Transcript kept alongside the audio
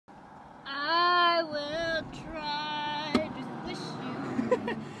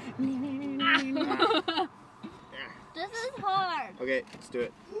This is hard. Okay, let's do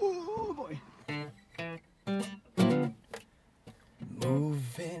it. Oh boy.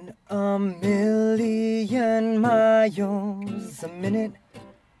 Moving a million miles a minute.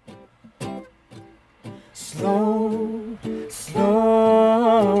 Slow,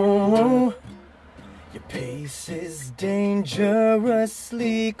 slow. Your pace is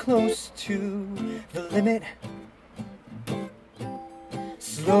dangerously close to the limit.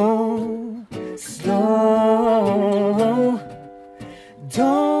 Slow, slow.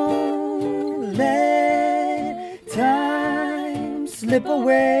 Don't let time slip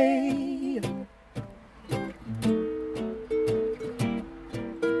away.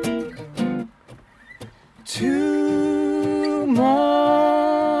 Tomorrow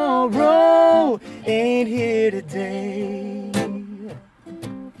ain't here today.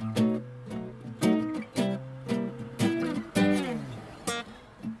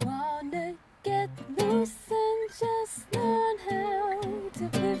 Wanna get loose and just learn how to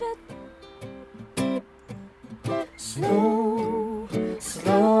pivot. Slow,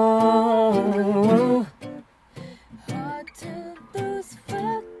 slow. Hard to lose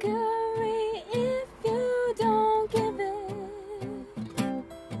fuckery if you don't give it.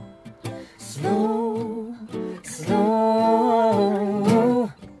 Slow, slow.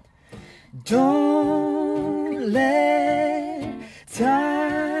 Don't let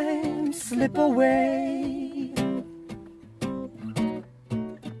time slip away.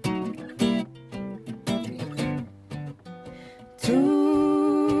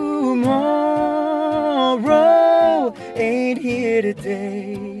 Tomorrow ain't here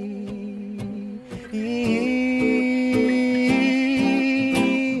today.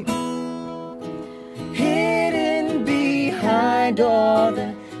 Hidden behind all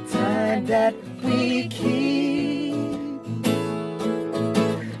the time that we keep.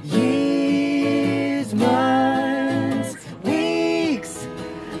 Years, months, weeks.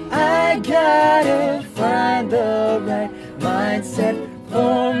 I gotta find the right mindset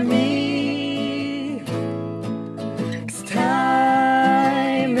for me. 'Cause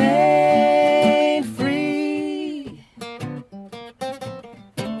time ain't free.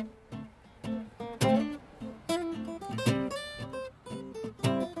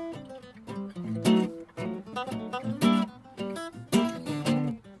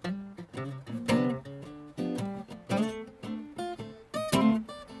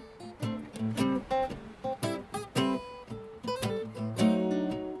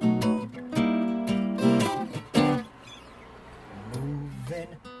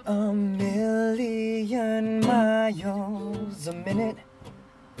 Moving a million miles a minute.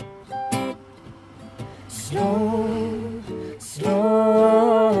 Slow,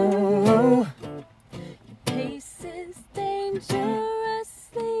 slow. Pace is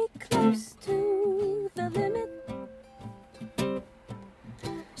dangerously close to the limit.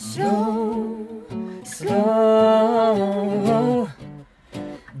 Slow, slow.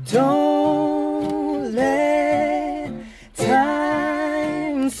 Don't let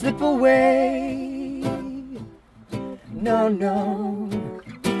time slip away. No, no.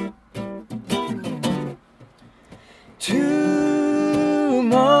 Tomorrow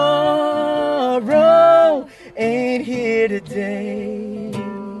ain't here today.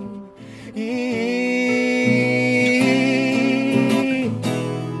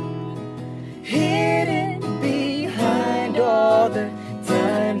 Hidden behind all the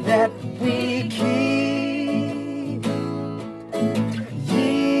time that we keep.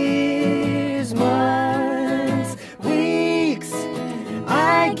 Years, months, weeks.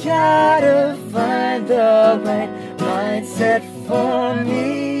 I gotta find the right mindset for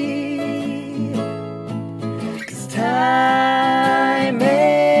me. 'Cause time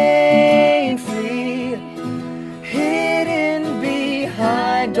ain't free. Hidden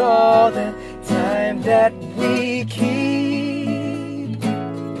behind all the time that we keep.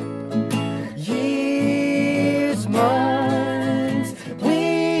 Years, months,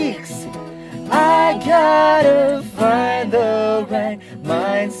 weeks. I gotta find the right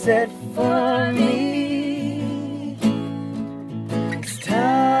mindset for me.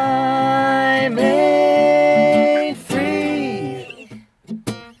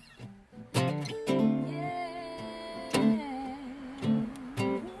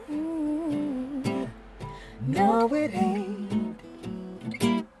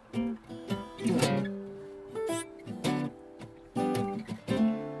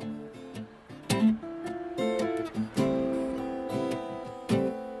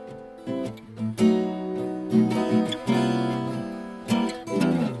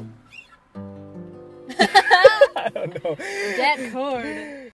 don't know. Get cord.